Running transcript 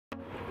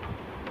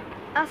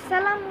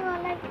আসসালামু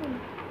আলাইকুম,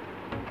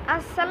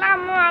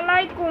 আসসালামু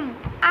আলাইকুম,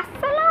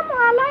 আসসালামু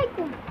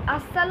আলাইকুম,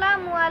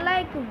 আসসালামু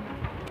আলাইকুম।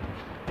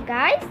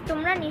 গাইস,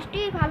 তোমরা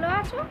নিশ্চয়ই ভালো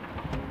আছো?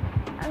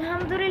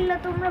 আলহামদুলিল্লাহ,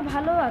 তোমরা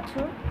ভালো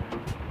আছো?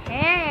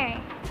 হ্যাঁ,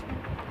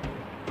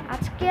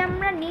 আজকে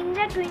আমরা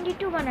নিনজা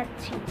 22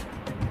 বানাচ্ছি।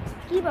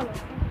 কি বলো?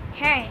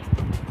 হ্যাঁ,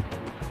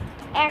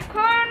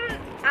 এখন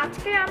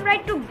আজকে আমরা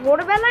একটু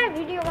ভোরবেলায়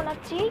ভিডিও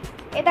বানাচ্ছি।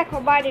 এ দেখো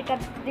বাইরেটা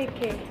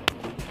দেখে,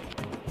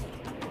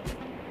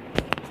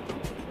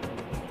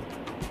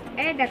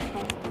 এই দেখো,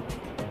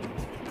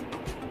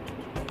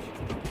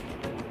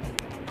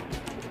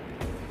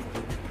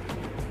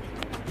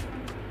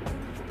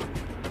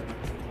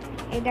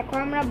 এই দেখো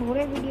আমরা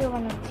ভোরে ভিডিও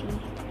বানাচ্ছি,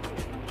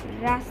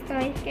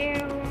 রাস্তায়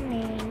কেউ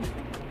নেই।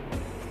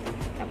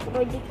 তারপর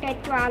ওই দিকটা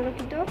একটু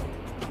আলোকিত,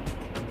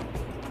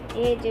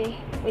 এই যে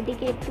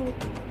ওইদিকে একটু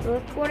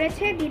রোদ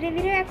পড়েছে ধীরে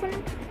ধীরে। এখন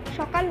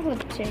সকাল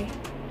হচ্ছে।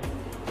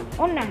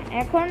 ও না,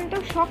 এখন তো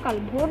সকাল,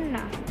 ভোর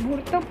না। ভোর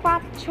তো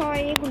 5-6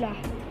 এগুলা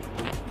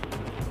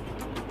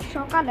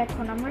সকাল।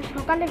 এখন আমরা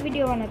সকালে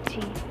ভিডিও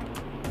বানাচ্ছি,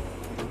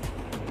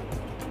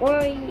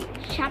 ওই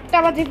 7টা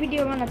বাজে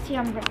ভিডিও বানাচ্ছি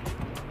আমরা।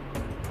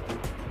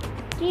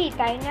 কি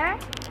তাই না?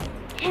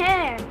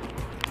 হ্যাঁ।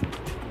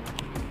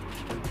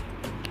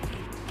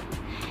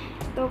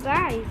 তো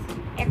গাইস,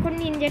 এখন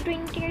নিনজা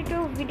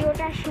 22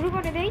 ভিডিওটা শুরু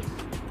করে দেই।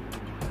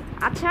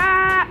 আচ্ছা,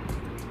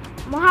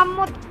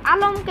 মোহাম্মদ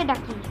আলমকে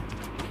ডাকি।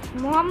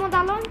 মোহাম্মদ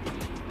আলম,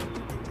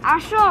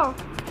 আসো।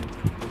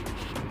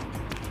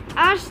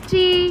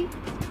 আসছি।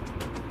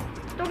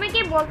 তুমি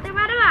কি বলতে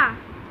পারবা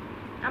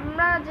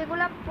আমরা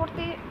যেগুলা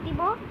পড়তে দিব?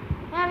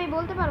 হ্যাঁ, আমি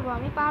বলতে পারবো,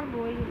 আমি পারবো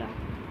এগুলা।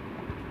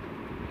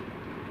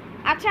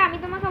 আচ্ছা, আমি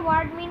তোমাকে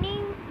ওয়ার্ড মিনিং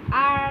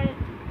আর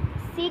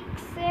 6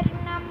 এর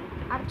নাম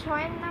আর 6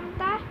 এর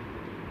নামটা,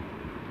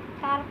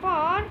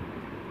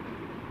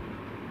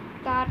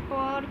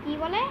 তারপর কি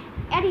বলে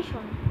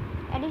এডিশন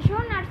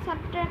আর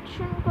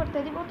সাবট্রাকশন করতে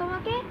দিব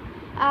তোমাকে,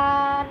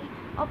 আর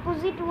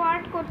অপোজিট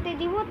ওয়ার্ড করতে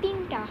দিব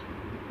 3টা।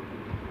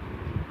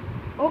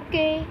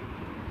 ওকে,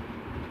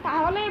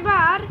 তাহলে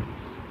এবার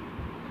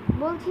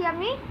বলছি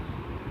আমি।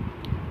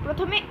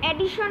 প্রথমে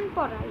এডিশন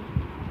পড়াই।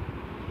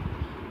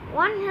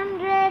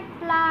 100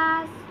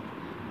 প্লাস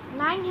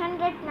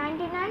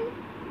 999,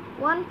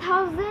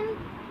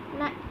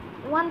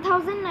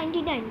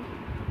 1099।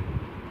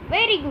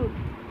 Very good.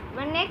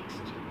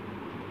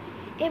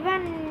 এবার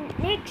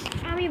নেক্সট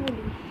আমি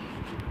বলি।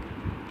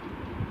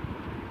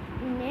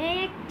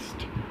 Next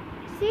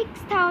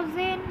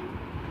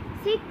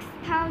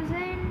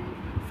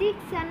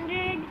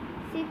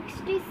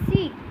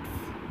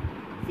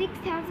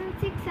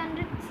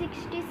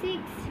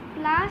 6666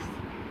 plus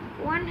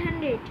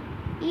 100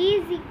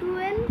 is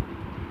equal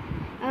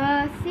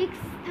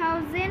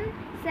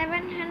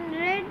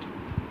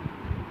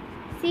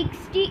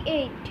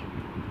 6768.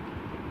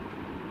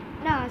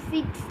 No,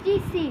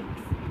 66.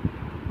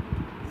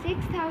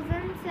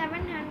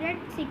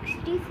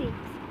 6766.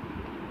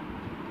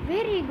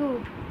 Very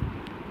good.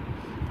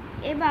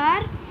 এবার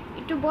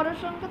একটু বড়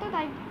সংখ্যা তো,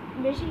 তাই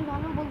বেশি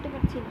ভালো বলতে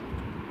পারছি না।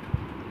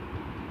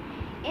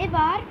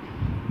 এবার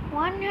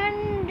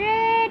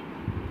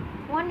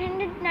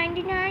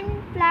 199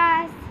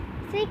 plus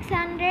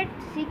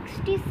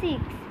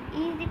 666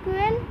 is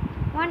equal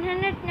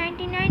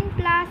 199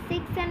 plus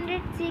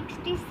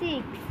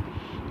 666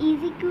 is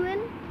equal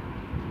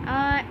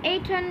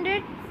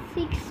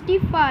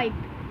 865.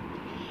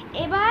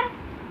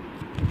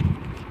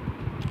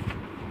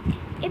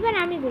 এবার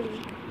আমি বলি।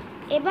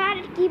 এবার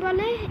কি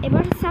বলে,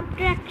 এবার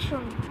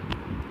সাবট্রাকশন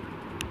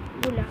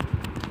গুলা।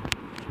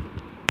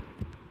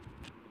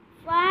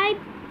 5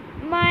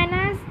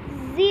 minus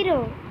 0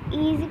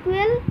 is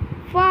equal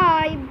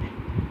 5.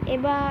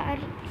 এবার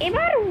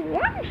 100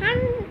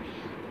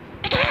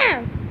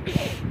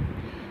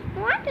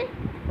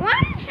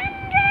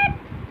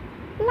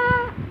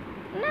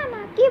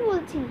 না কি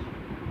বলছি,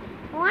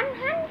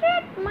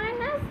 100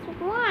 minus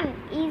 1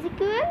 is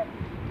equal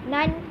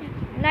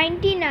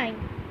 99.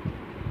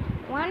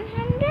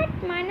 100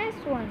 minus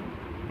 1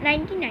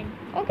 99.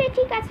 ওকে,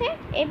 ঠিক আছে।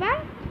 এবার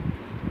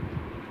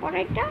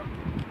পরেরটা।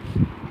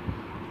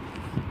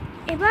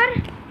 এবার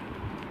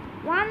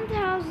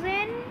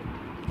 1000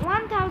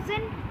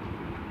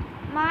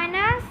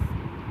 minus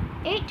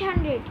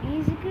 800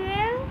 is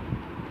equal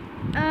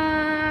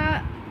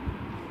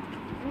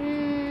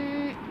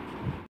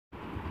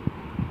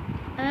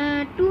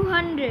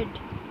 200.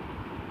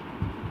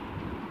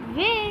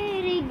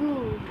 Very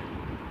good.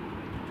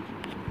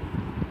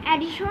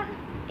 Addition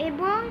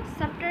এবং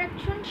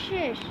সাবট্রাকশন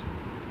শেষ।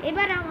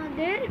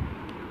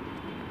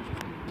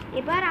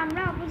 এবার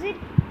আমরা অপোজিট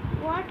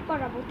ওয়ার্ড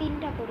করাবো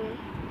 3টা করে।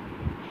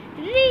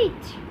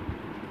 রিচ,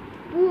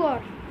 পুয়ার,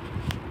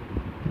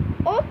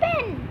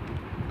 ওপেন,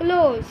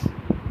 ক্লোজ,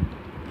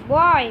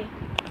 বয়,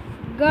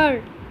 গার্ল।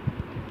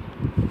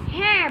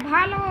 হ্যাঁ,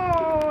 ভালো।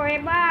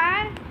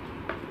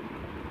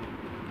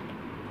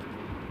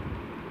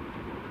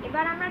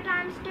 এবার আমরা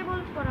টাইমস টেবল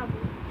করাবো।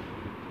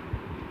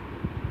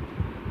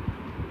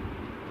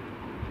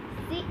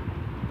 6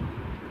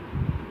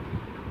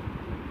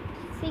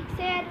 সিক্স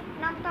এর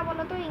নামটা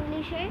বলো তো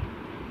ইংলিশে।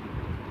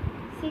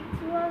 6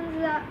 ones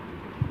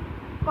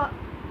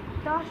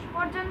 10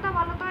 পর্যন্ত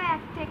বলো তো,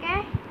 1 থেকে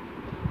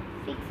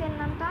 6 এর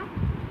নামটা।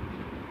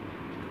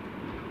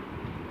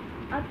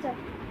 আচ্ছা,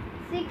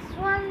 6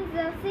 ones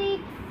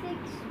 6,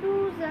 6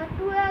 twos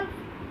 12,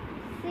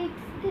 6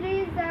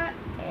 threes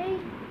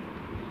 8,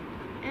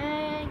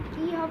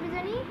 কি হবে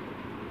জানি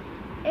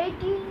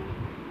 18,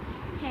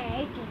 হ্যাঁ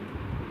 18,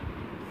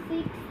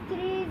 6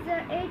 threes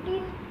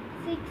 18,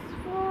 6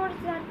 fours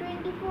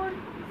 24,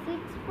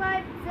 6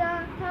 fives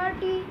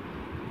 30,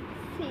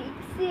 6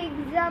 six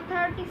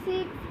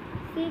 36,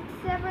 6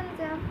 sevens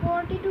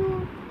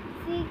 42,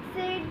 6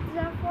 eights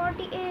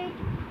 48,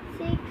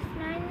 6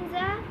 nines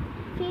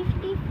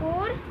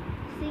 54,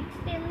 6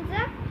 tens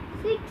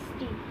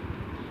 60।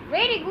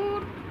 Very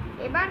good.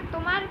 এবার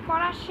তোমার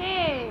পড়া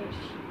শেষ।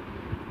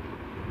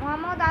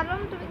 মোহাম্মদ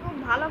আলম, তুমি খুব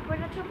ভালো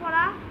পড়েছো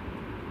পড়া।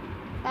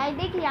 তাই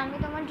দেখি আমি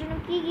তোমার জন্য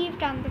কি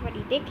গিফট আনতে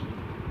পারি, দেখি।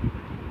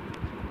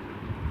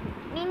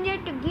 নিনজা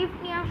একটু গিফট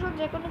নিয়ে আসো,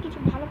 যে কোনো কিছু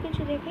ভালো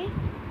কিছু দেখে।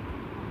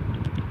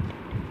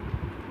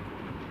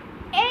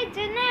 এই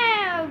যে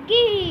নাও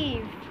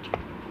গিফট,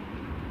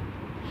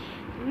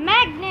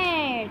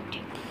 ম্যাগনেট।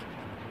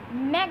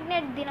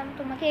 ম্যাগনেট দিলাম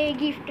তোমাকে এই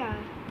গিফটটা।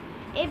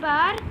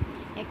 এবার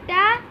একটা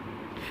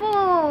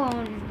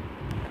ফোন,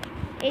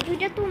 এই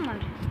দুইটা তোমার।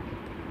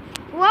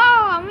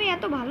 ওয়াও, আমি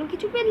এত ভালো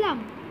কিছু পেলাম।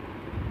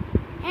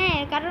 হ্যাঁ,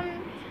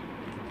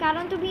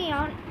 কারণ তুমি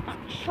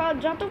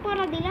যত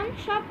পড়া দিলাম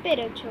সব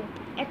পেরেছো,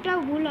 একটাও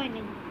ভুল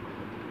হয়নি।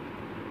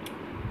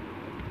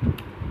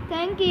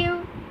 Thank you.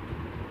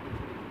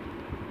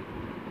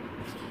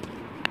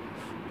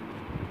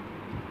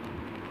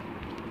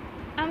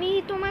 আমি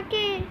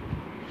তোমাকে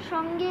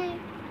সঙ্গে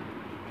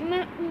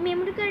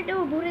মেমোরি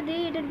কার্ডটাও ভরে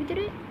দেই, এটার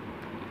ভিতরে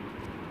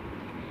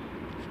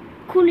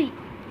খুলি।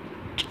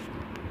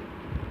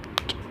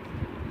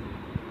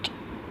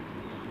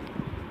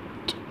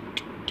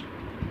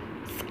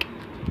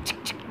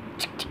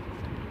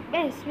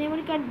 ব্যাস,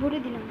 মেমোরি কার্ড ভরে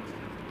দিলাম।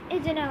 এই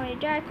যে নাও,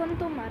 এটা এখন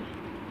তোমার।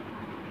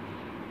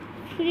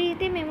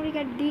 ফ্রিতে মেমোরি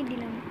কার্ড দিয়ে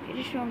দিলাম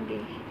এটার সঙ্গে।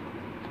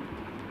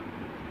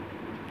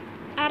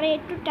 আর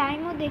একটু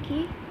টাইমও দেখি,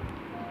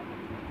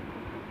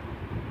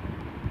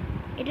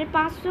 এটার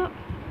 500।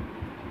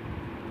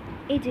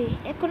 এই যে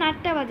এখন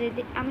 8টা বাজে,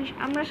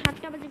 আমরা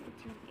 7টা বাজে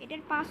পড়ছিলাম।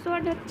 এটার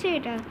পাসওয়ার্ড হচ্ছে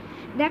এটা,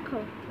 দেখো।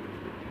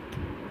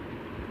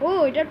 ও,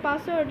 এটার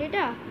পাসওয়ার্ড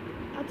এটা।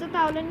 আচ্ছা,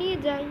 তাহলে নিয়ে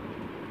যাই।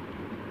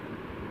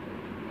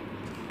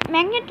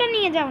 ম্যাগনেটটা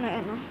নিয়ে যাও না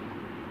কেন?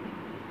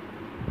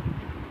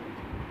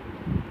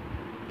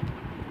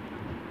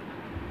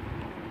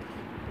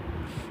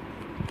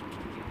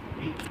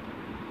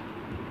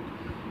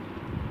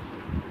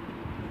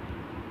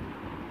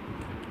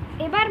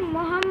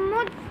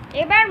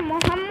 এবার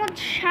মোহাম্মদ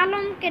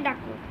শালমকে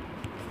ডাকো।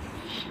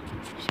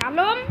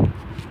 শালম,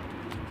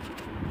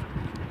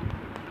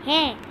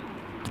 হ্যাঁ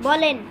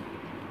বলেন।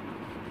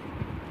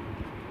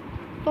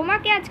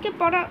 তোমাকে আজকে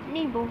পড়া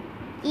নিব।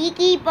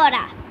 কি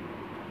পড়া?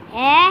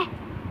 হ্যাঁ,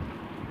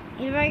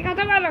 এভাবে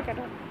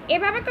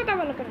কথা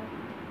বলো কেন?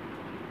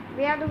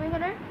 বেয়া তুমি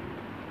করে।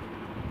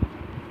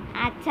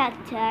 আচ্ছা,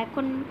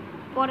 এখন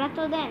পড়া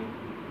তো দেন।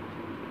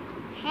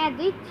 হ্যাঁ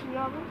দিচ্ছি,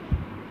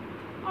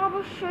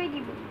 অবশ্যই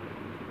দিব।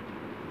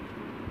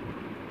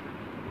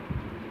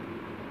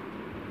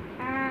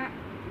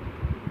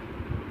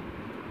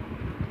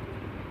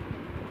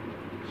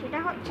 সেটা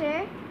হচ্ছে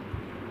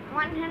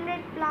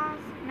 100 plus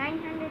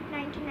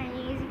 999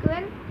 is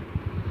equal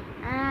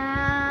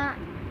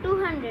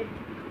 200।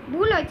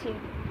 ভুল হয়েছে,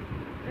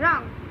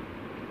 রং।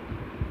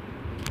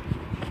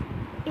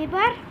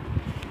 এবার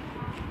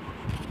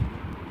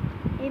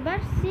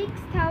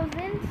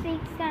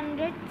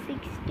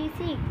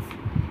 6666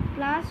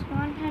 plus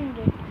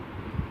 100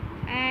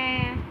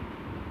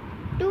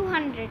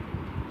 200।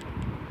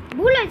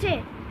 ভুল হয়েছে।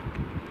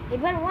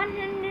 এবার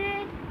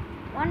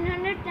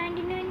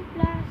 199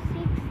 plus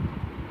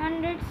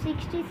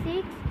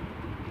 666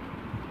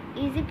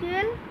 is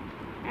equal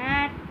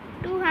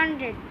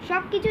 200।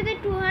 সব কিছুতে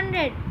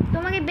 200।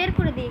 তোমাকে বের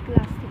করে দিই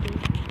ক্লাস থেকে।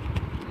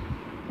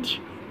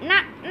 না,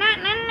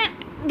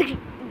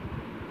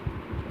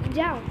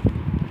 যাও।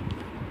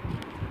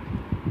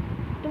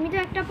 তুমি তো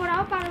একটা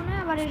পড়াও পারো না,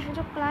 আবার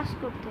এসব ক্লাস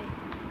করতে।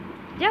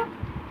 যাও।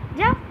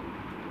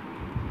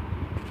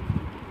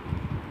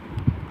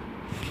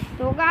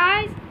 তো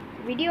গাইস,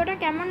 ভিডিওটা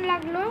কেমন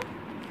লাগলো?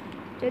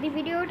 যদি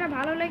ভিডিওটা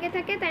ভালো লেগে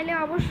থাকে তাহলে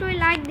অবশ্যই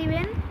লাইক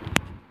দিবেন।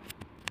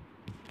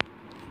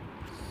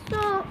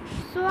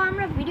 সো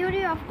আমরা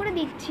ভিডিওটি অফ করে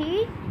দিচ্ছি।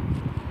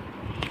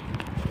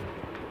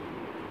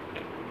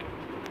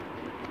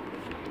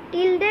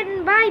 Till then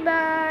bye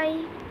bye.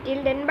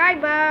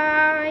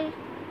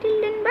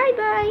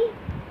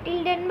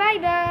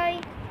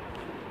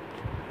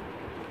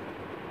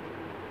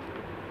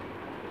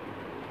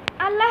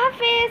 আল্লাহ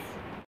হাফেজ।